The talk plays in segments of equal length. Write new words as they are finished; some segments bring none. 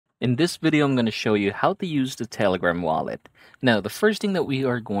In this video, I'm going to show you how to use the Telegram wallet. Now, the first thing that we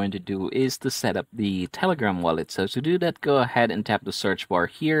are going to do is to set up the Telegram wallet. So to do that, go ahead and tap the search bar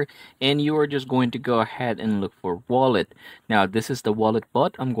here, and you are just going to go ahead and look for wallet. Now, this is the wallet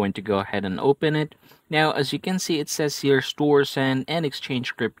bot. I'm going to go ahead and open it. Now, as you can see, it says here store, send, and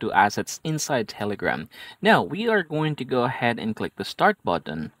exchange crypto assets inside Telegram. Now, we are going to go ahead and click the start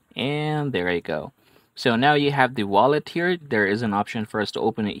button, and there you go. So now you have the wallet here. There is an option for us to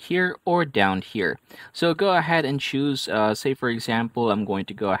open it here or down here. So go ahead and choose, say for example, I'm going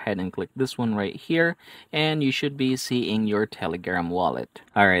to go ahead and click this one right here, and you should be seeing your Telegram wallet.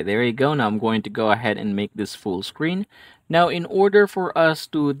 All right, there you go. Now I'm going to go ahead and make this full screen. Now, in order for us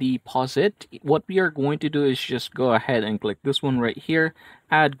to deposit, what we are going to do is just go ahead and click this one right here,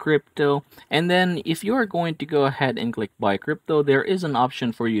 add crypto. And then if you are going to go ahead and click buy crypto, there is an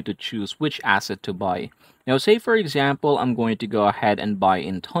option for you to choose which asset to buy. Now, say for example, I'm going to go ahead and buy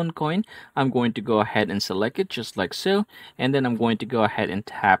in Toncoin. I'm going to go ahead and select it just like so. And then I'm going to go ahead and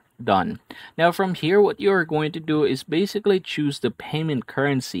tap done. Now from here, what you're going to do is basically choose the payment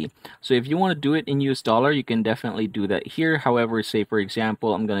currency. So if you want to do it in US dollar, you can definitely do that here. However, say for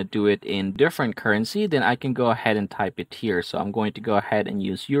example, I'm going to do it in different currency, then I can go ahead and type it here. So I'm going to go ahead and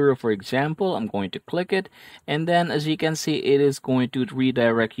use euro, for example. I'm going to click it. And then as you can see, it is going to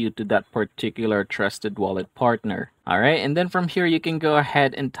redirect you to that particular trusted wallet partner. Alright, and then from here you can go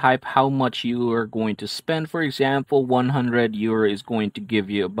ahead and type how much you are going to spend. For example, 100 euro is going to give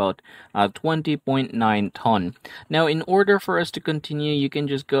you about 20.9 ton. Now, in order for us to continue, you can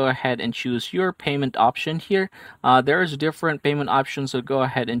just go ahead and choose your payment option here. There's different payment options, so go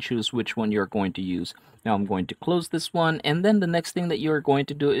ahead and choose which one you're going to use. Now I'm going to close this one, and then the next thing that you're going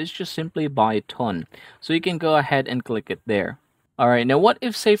to do is just simply buy a ton. So you can go ahead and click it there. Alright, now what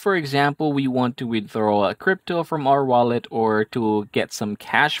if, say for example, we want to withdraw a crypto from our wallet or to get some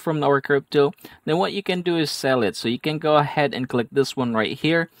cash from our crypto? Then what you can do is sell it. So you can go ahead and click this one right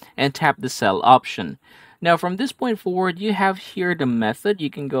here and tap the sell option. Now from this point forward, you have here the method. You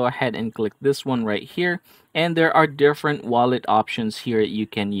can go ahead and click this one right here, and there are different wallet options here you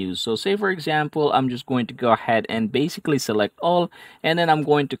can use. So say for example, I'm just going to go ahead and basically select all, and then I'm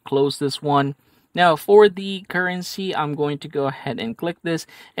going to close this one. Now for the currency, I'm going to go ahead and click this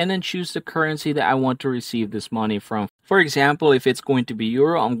and then choose the currency that I want to receive this money from. For example, if it's going to be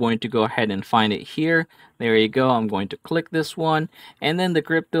euro, I'm going to go ahead and find it here. There you go. I'm going to click this one, and then the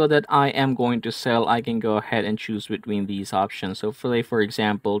crypto that I am going to sell, I can go ahead and choose between these options. So for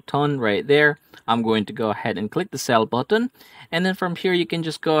example, ton right there, I'm going to go ahead and click the sell button, and then from here you can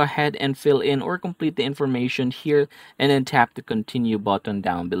just go ahead and fill in or complete the information here, and then tap the continue button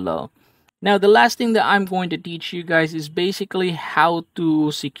down below. Now, the last thing that I'm going to teach you guys is basically how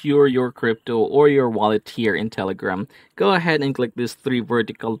to secure your crypto or your wallet here in Telegram. Go ahead and click these three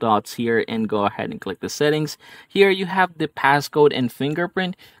vertical dots here and go ahead and click the settings. Here you have the passcode and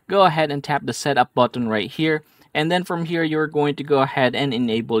fingerprint. Go ahead and tap the setup button right here. And then from here, you're going to go ahead and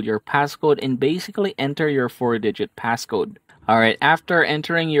enable your passcode and basically enter your 4-digit passcode. Alright, after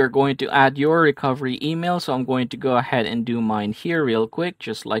entering, you're going to add your recovery email. So I'm going to go ahead and do mine here real quick,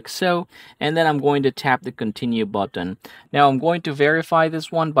 just like so. And then I'm going to tap the continue button. Now I'm going to verify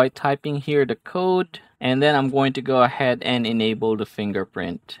this one by typing here the code. And then I'm going to go ahead and enable the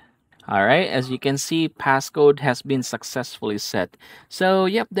fingerprint. Alright, as you can see, passcode has been successfully set. So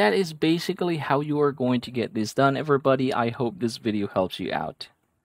yep, that is basically how you are going to get this done, everybody. I hope this video helps you out.